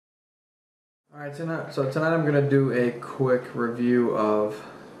Alright, tonight I'm going to do a quick review of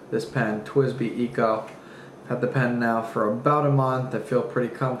this pen, TWSBI Eco. I've had the pen now for about a month. I feel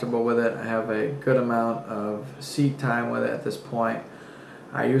pretty comfortable with it. I have a good amount of seat time with it at this point.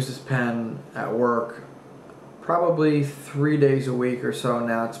 I use this pen at work probably 3 days a week or so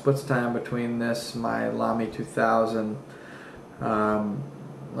now. It splits time between this, my Lamy 2000.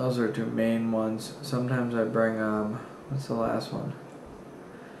 Those are two main ones. Sometimes I bring, what's the last one?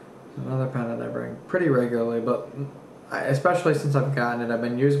 Another pen that I bring pretty regularly, but especially since I've gotten it, I've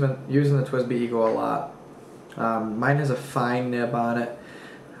been using the TWSBI Eco a lot. Mine has a fine nib on it.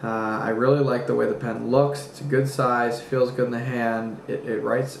 I really like the way the pen looks. It's a good size, feels good in the hand. It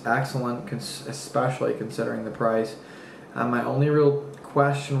writes excellent, especially considering the price. My only real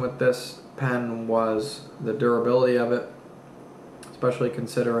question with this pen was the durability of it, especially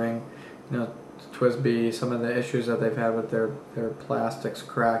considering, you know, TWSBI, some of the issues that they've had with their plastics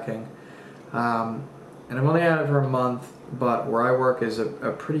cracking. And I've only had it for a month, but where I work is a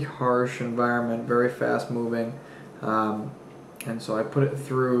pretty harsh environment, very fast moving, and so I put it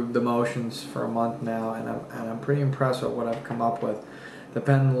through the motions for a month now, and I'm pretty impressed with what I've come up with. The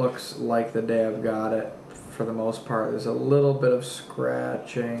pen looks like the day I've got it for the most part. There's a little bit of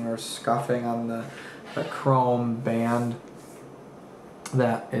scratching or scuffing on the chrome band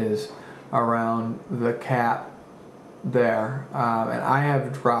that is around the cap there, and I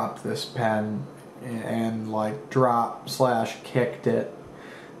have dropped this pen and like kicked it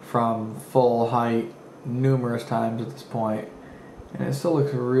from full height numerous times at this point, and it still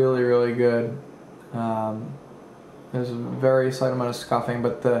looks really good. There's a very slight amount of scuffing,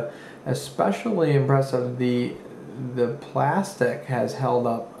 but especially impressive, the plastic has held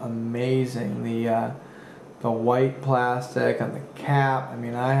up amazing. The white plastic on the cap, I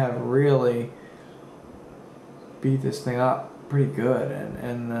mean, I have really beat this thing up pretty good,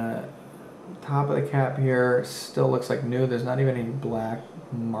 and the top of the cap here still looks like new. There's not even any black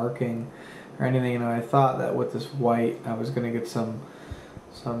marking or anything. You know, I thought that with this white I was gonna get some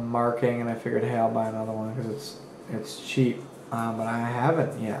marking, and I figured, hey, I'll buy another one because it's cheap, but I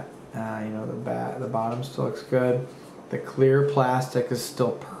haven't yet. You know, the bottom still looks good. The clear plastic is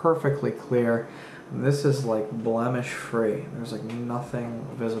still perfectly clear. This is like blemish free. There's like nothing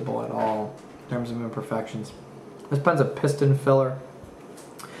visible at all in terms of imperfections. This pen's a piston filler.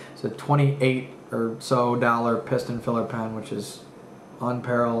 It's a $28 or so piston filler pen, which is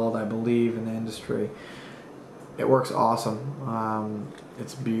unparalleled, I believe, in the industry. It works awesome.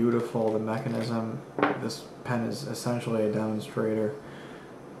 It's beautiful, the mechanism. This pen is essentially a demonstrator.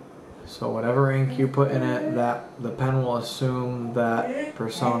 So whatever ink you put in it, the pen will assume that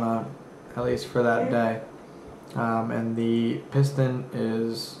persona, at least for that day. And the piston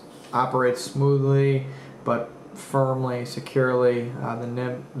operates smoothly but firmly, securely.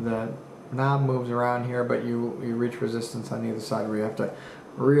 The knob moves around here, but you reach resistance on either side where you have to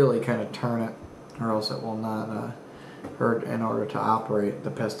really kind of turn it, or else it will not hurt in order to operate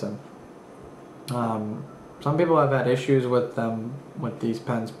the piston. Some people have had issues with these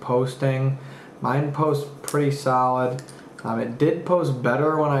pens posting. Mine posts pretty solid. It did post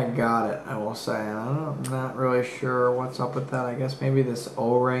better when I got it, I will say. I'm not really sure what's up with that. I guess maybe this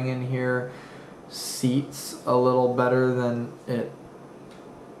O-ring in here seats a little better than it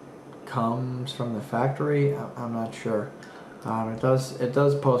comes from the factory. I'm not sure. It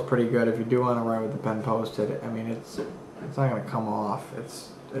does post pretty good if you do want to write with the pen posted. I mean, it's not going to come off.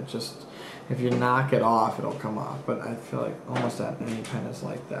 It just, if you knock it off, it'll come off. But I feel like almost any pen is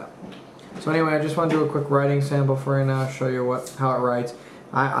like that. So anyway, I just want to do a quick writing sample for you now, show you how it writes.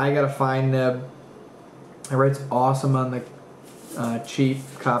 I got a fine nib. It writes awesome on the cheap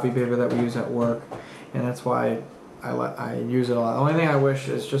copy paper that we use at work, and that's why I use it a lot. The only thing I wish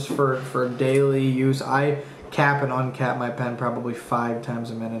is just for daily use, I cap and uncap my pen probably 5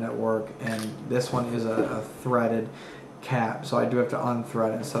 times a minute at work, and this one is a threaded cap, so I do have to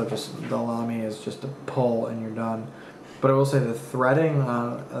unthread it instead of just the Lamy is just a pull and you're done. But I will say the threading,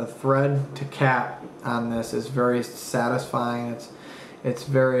 thread to cap on this is very satisfying. It's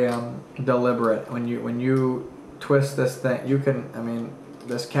very deliberate. When you twist this thing, you can, I mean,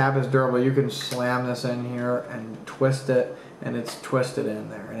 this cap is durable. You can slam this in here and twist it, and it's twisted in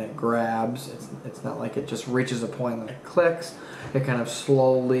there, and it grabs. It's not like it just reaches a point and then it clicks. It kind of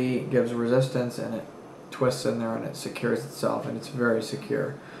slowly gives resistance, and it twists in there, and it secures itself, and it's very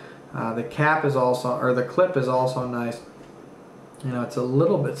secure. The cap is also, or the clip is also nice. You know, it's a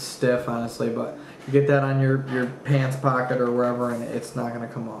little bit stiff, honestly, but you get that on your pants pocket or wherever, and it's not going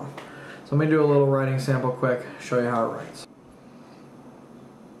to come off. So let me do a little writing sample quick, show you how it writes.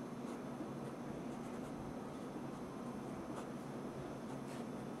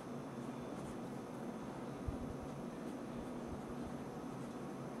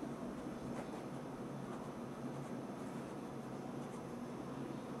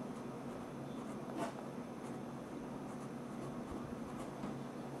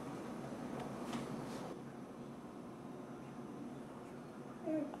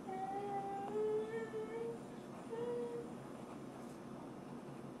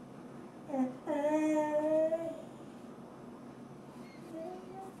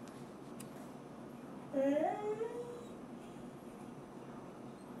 Mm.